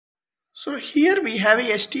So here we have a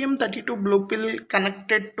STM32 Blue Pill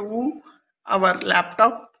connected to our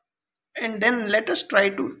laptop, and then let us try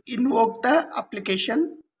to invoke the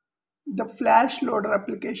application, the flash loader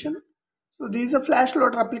application. So this is a flash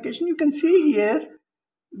loader application. You can see here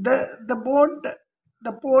the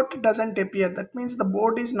port doesn't appear. That means the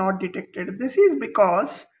board is not detected. This is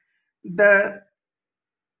because the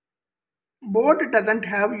board doesn't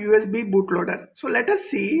have USB bootloader. So let us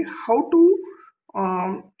see how to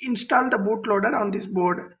install the bootloader on this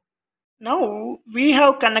board. Now we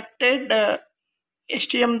have connected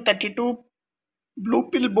STM32 Blue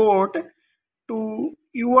Pill board to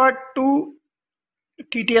UART to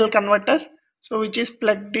TTL converter, so which is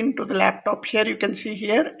plugged into the laptop. Here you can see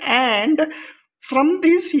here, and from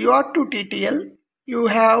this UART to TTL you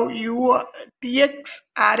have TX,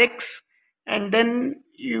 RX, and then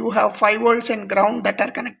you have 5 volts and ground that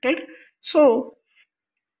are connected. So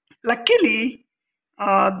luckily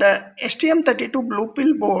the STM32 Blue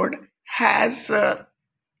Pill board has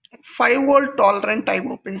 5-volt tolerant type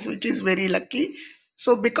pins, which is very lucky.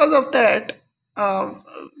 So because of that,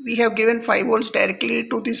 we have given 5 volts directly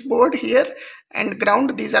to this board here, and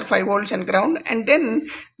ground. These are 5 volts and ground, and then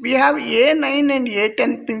we have A9 and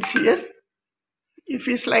A10 pins here. If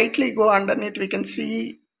we slightly go underneath, we can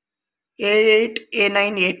see A8,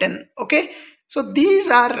 A9, A10. Okay, so these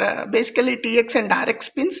are basically TX and RX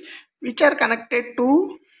pins, which are connected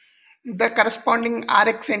to the corresponding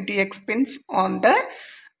RX and TX pins on the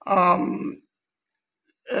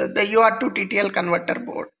UART to TTL converter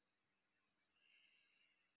board.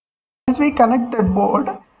 As we connect the board,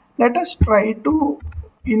 let us try to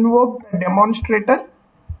invoke the demonstrator,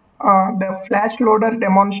 the flash loader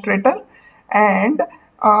demonstrator, and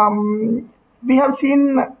we have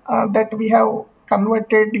seen that we have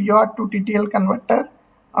converted UART to TTL converter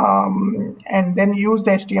and then use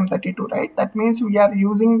the STM32, right? That means we are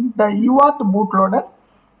using the UART bootloader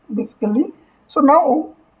basically. So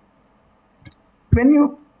now when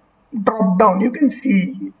you drop down, you can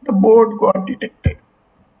see the board got detected,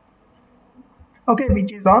 okay,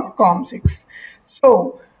 which is on COM6.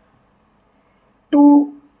 So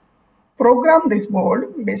to program this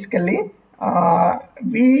board, basically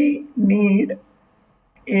we need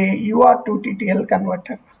a UART to TTL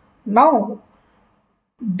converter. Now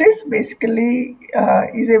this basically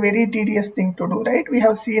is a very tedious thing to do, right? We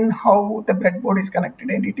have seen how the breadboard is connected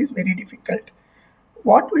and it is very difficult.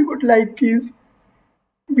 What we would like is,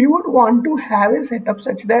 we would want to have a setup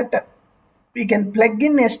such that we can plug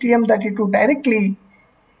in STM32 directly,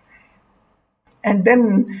 and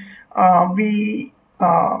then we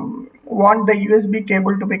want the USB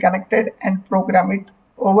cable to be connected and program it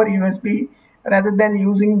over USB, rather than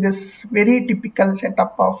using this very typical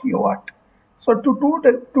setup of UART. So to do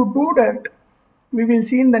that, we will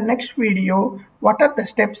see in the next video what are the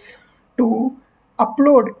steps to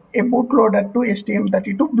upload a bootloader to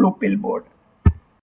STM32 Blue Pill board.